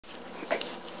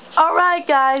Alright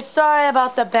guys, sorry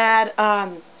about the bad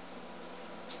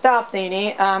stop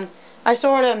thingy. I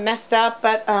sort of messed up,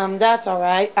 but that's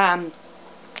alright.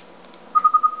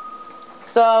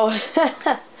 So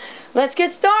let's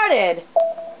get started.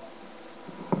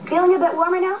 Feeling a bit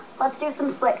warmer now? Let's do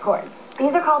some split chords.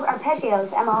 These are called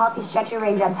arpeggios and will help you stretch your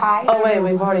range up high. Oh wait,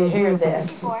 we've already heard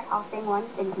this. Before, I'll sing one,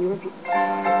 then you repeat. La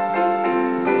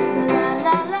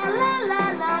la la la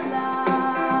la la la.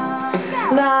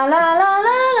 La la la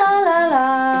la la la la.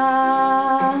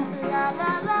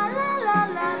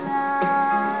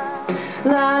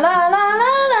 La la la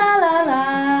la la la la.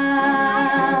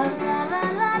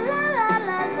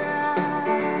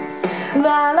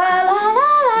 La la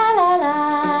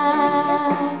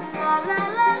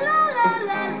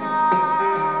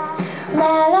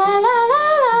la la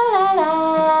la la.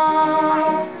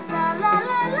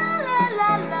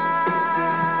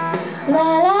 La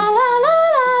la la.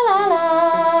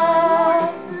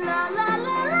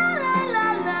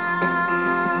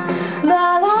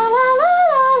 La la la la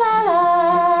la la la.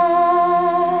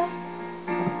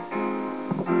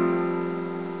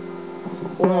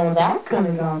 Well, that could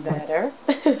have gone better.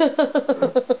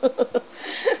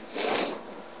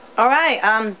 Alright,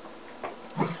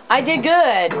 I did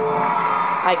good,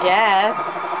 I guess.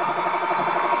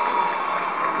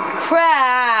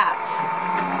 Crap.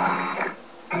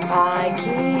 I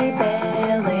keep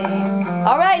failing.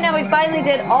 Alright, now we finally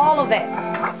did all of it.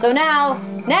 So now,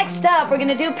 next up, we're going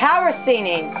to do power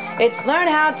singing. It's learn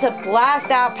how to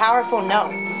blast out powerful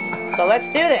notes. So let's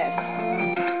do this.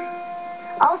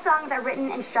 All songs are written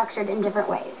and structured in different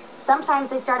ways. Sometimes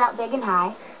they start out big and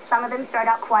high. Some of them start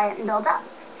out quiet and build up.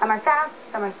 Some are fast,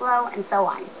 some are slow, and so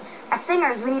on. As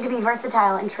singers, we need to be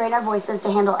versatile and train our voices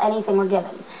to handle anything we're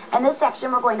given. In this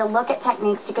section, we're going to look at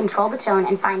techniques to control the tone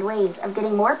and find ways of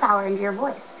getting more power into your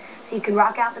voice so you can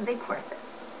rock out the big choruses.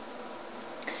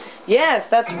 Yes,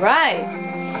 that's right.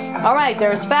 Alright,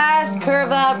 there's fast,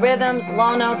 curve up, rhythms,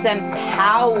 low notes, and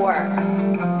power.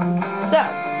 So,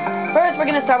 first we're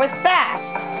going to start with fast.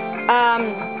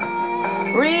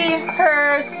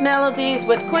 Rehearse melodies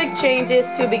with quick changes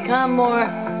to become more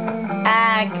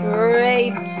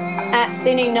accurate at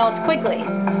singing notes quickly.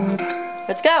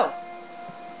 Let's go.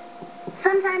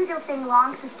 Sometimes you'll sing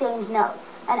long sustained notes,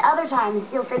 and other times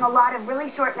you'll sing a lot of really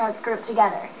short notes grouped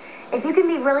together. If you can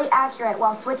be really accurate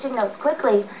while switching notes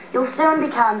quickly, you'll soon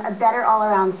become a better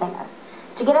all-around singer.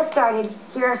 To get us started,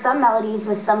 here are some melodies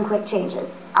with some quick changes.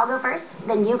 I'll go first,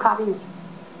 then you copy me.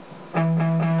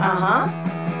 Uh-huh.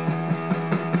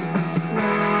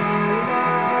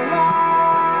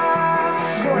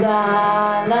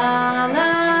 La la la.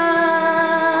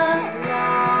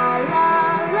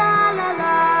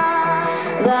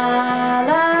 La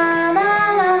la la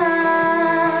la la.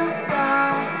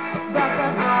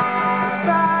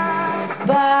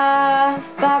 Ba ba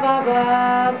ba ba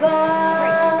ba.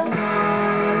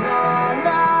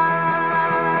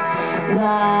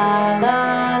 La la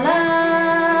la.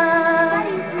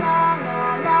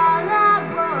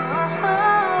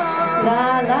 La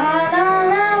la la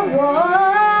la. Whoa.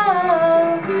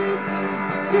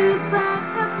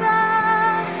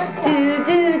 Do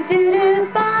do do do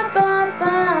ba ba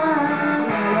ba.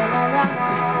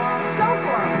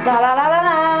 La la la la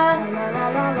la.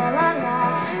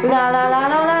 La la la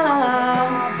la la la la.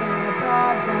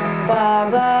 Ba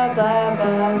ba ba ba.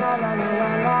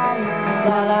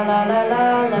 La la la la la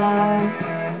la.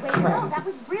 Wait, no, that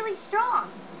was really strong.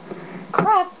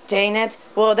 Crap, dang it.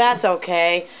 Well, that's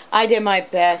okay. I did my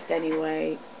best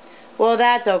anyway. Well,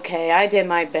 that's okay. I did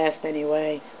my best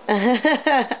anyway.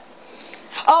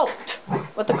 Oh,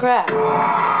 what the crap?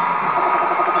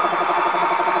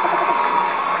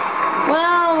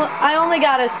 Well, I only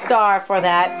got a star for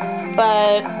that,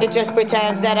 but it just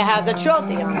pretends that it has a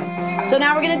trophy on it. So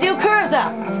now we're going to do curves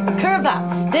up. Curve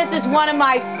up. This is one of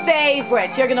my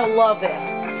favorites. You're going to love this.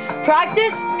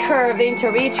 Practice curving to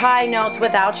reach high notes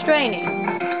without straining.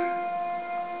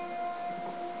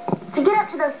 To get up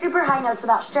to those super high notes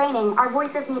without straining, our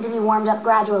voices need to be warmed up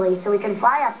gradually so we can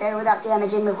fly up there without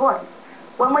damaging the chords.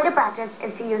 One way to practice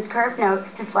is to use curved notes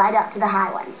to slide up to the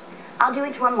high ones. I'll do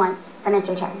each one once, then it's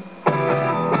your turn.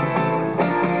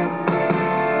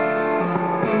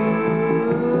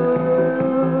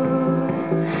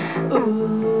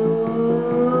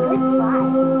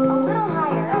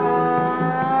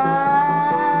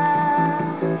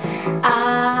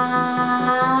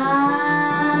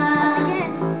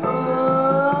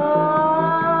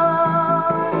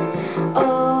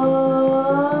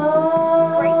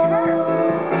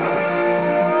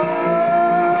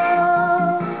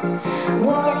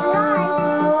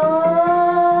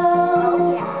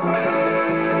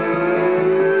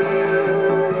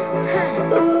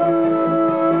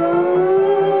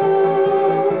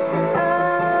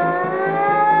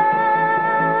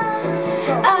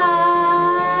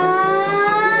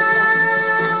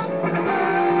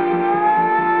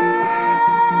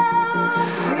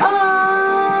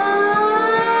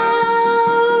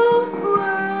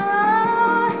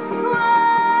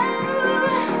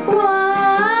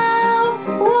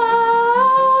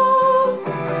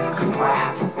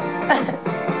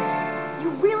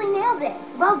 it.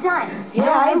 Well done.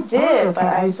 Yeah, I did, but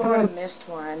I sort of missed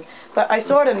one. But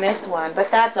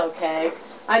that's okay.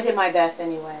 I did my best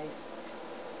anyways.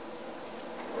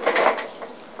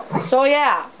 So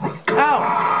yeah. Oh.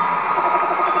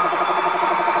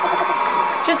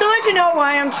 Just to let you know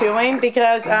why I'm chewing,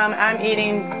 because I'm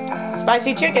eating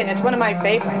spicy chicken. It's one of my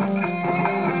favorites.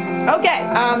 Okay,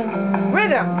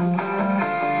 rhythms.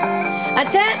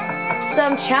 Attempt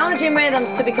some challenging rhythms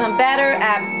to become better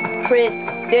at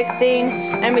predicting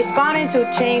and responding to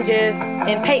changes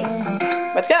in pace.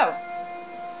 Let's go.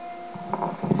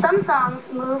 Some songs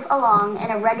move along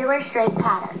in a regular straight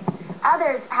pattern.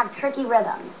 Others have tricky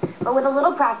rhythms, but with a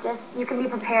little practice, you can be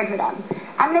prepared for them.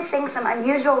 I'm going to sing some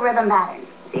unusual rhythm patterns.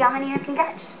 See how many you can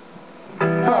catch.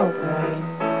 Oh, boy.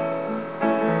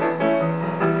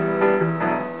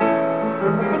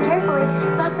 Listen carefully.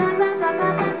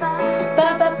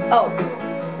 Oh.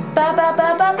 Ba ba ba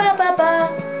ba ba ba ba.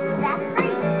 That's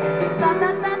great. Ba ba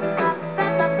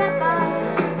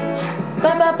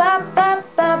ba ba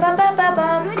ba ba ba ba ba.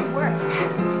 Good work.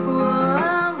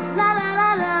 Whoa, la la la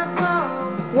la, whoa.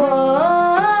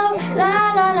 Whoa, la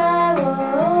la la,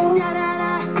 whoa. Da da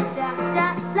da da da,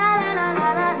 la la la la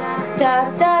la la. Da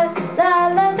da la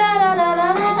la da la la la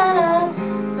la la.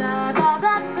 Ba ba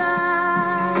ba ba.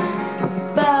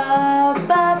 Ba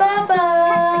ba ba ba.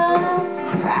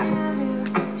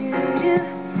 Do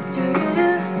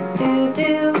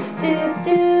do do do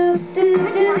do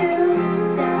do do.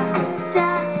 Da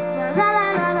la la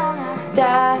la la la.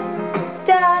 Da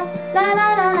da la la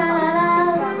la la la.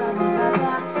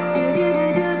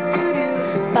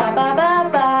 Ba ba ba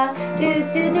ba. Do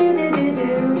do do do do do.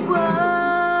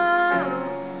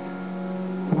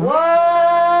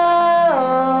 Whoa.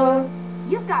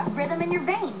 You've got rhythm in your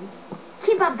veins.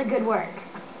 Keep up the good work.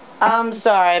 I'm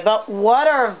sorry, but what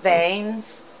are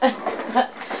veins?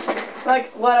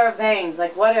 Like, what are veins?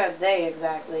 Like, what are they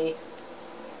exactly?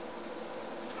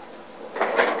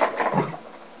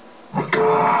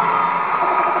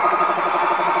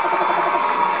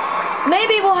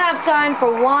 Maybe we'll have time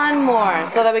for one more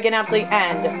so that we can actually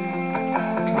end.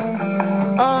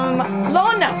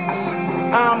 Low notes.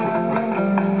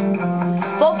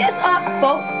 Focus on,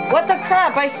 what the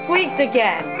crap? I squeaked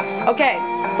again. Okay,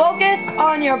 focus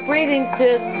on your breathing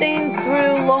to sing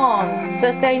through long,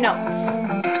 sustained notes.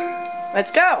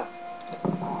 Let's go.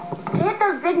 To hit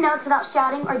those big notes without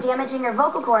shouting or damaging your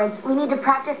vocal cords, we need to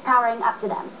practice powering up to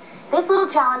them. This little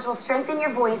challenge will strengthen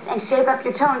your voice and shape up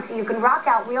your tone so you can rock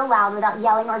out real loud without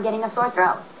yelling or getting a sore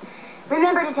throat.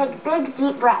 Remember to take big,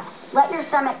 deep breaths. Let your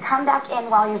stomach come back in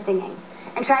while you're singing.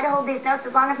 And try to hold these notes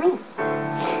as long as me.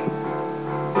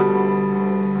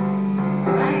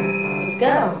 Alright, let's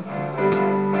go.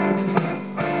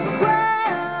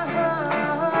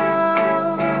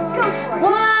 Go for it.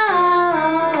 Whoa.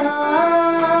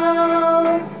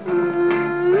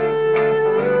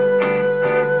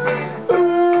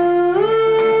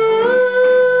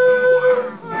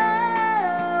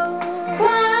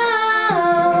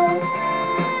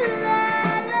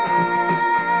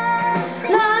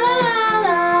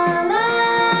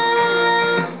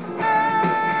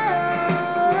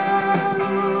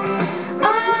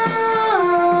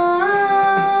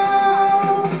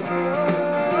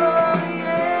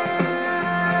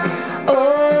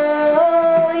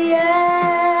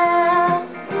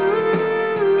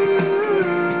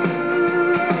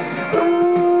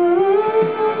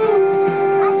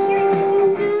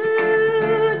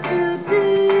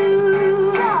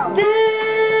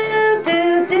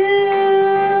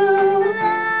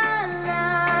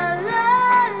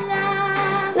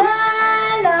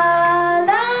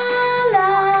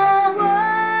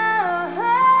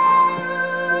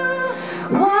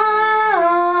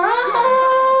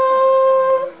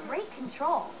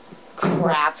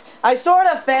 Crap. I sort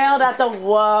of failed at the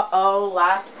whoa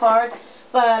last part,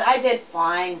 but I did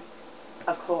fine,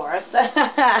 of course.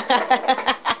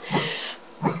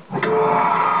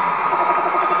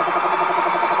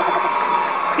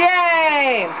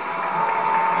 Yay!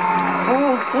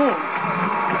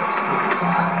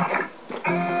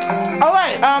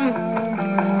 Alright,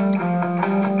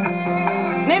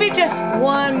 maybe just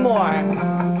one more,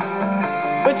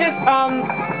 which is,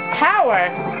 power.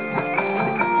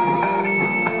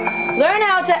 Learn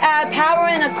how to add power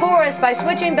in a chorus by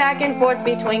switching back and forth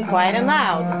between quiet and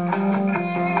loud.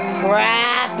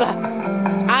 Crap!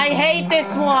 I hate this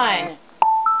one.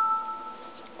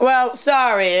 Well,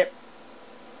 sorry.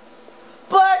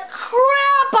 But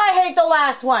crap, I hate the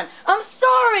last one. I'm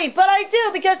sorry, but I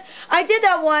do, because I did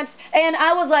that once and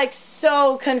I was like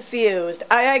so confused.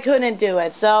 I couldn't do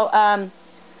it. So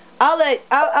I'll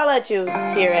let you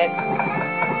hear it.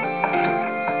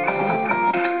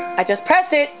 I just press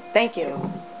it. Thank you.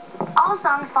 All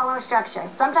songs follow a structure.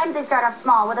 Sometimes they start off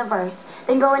small with a verse,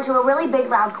 then go into a really big,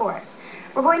 loud chorus.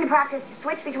 We're going to practice the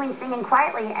switch between singing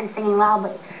quietly and singing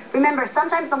loudly. Remember,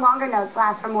 sometimes the longer notes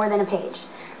last for more than a page.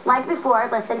 Like before,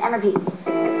 listen and repeat.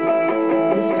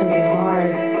 This is going to be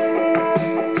hard.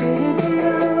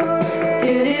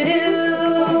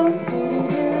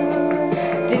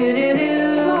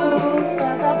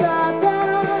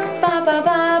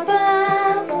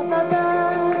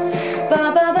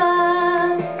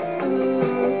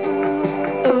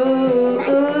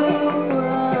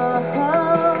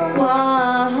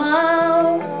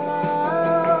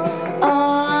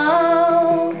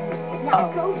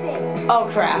 Oh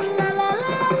crap.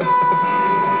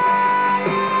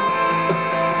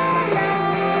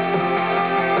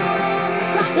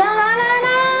 La la la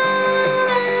la.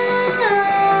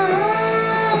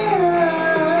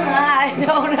 I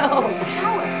don't know.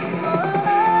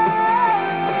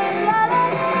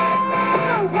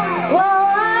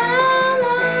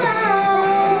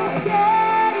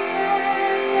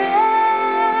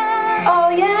 Oh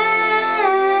yeah.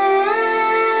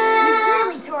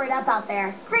 Out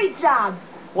there. Great job.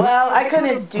 Well, I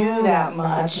couldn't do that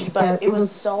much, but it was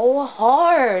so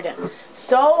hard.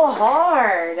 So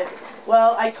hard.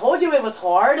 Well, I told you it was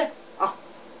hard. Oh.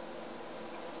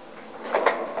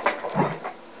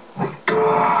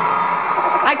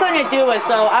 I couldn't do it,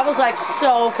 so I was like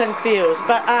so confused.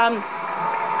 But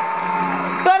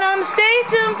stay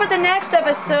tuned for the next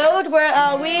episode where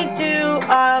we do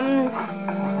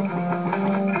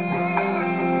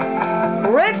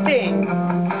rifting.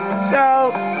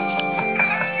 So,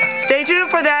 stay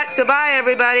tuned for that. Goodbye,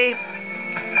 everybody.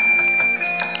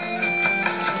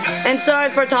 And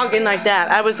sorry for talking like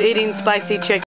that. I was eating spicy chicken.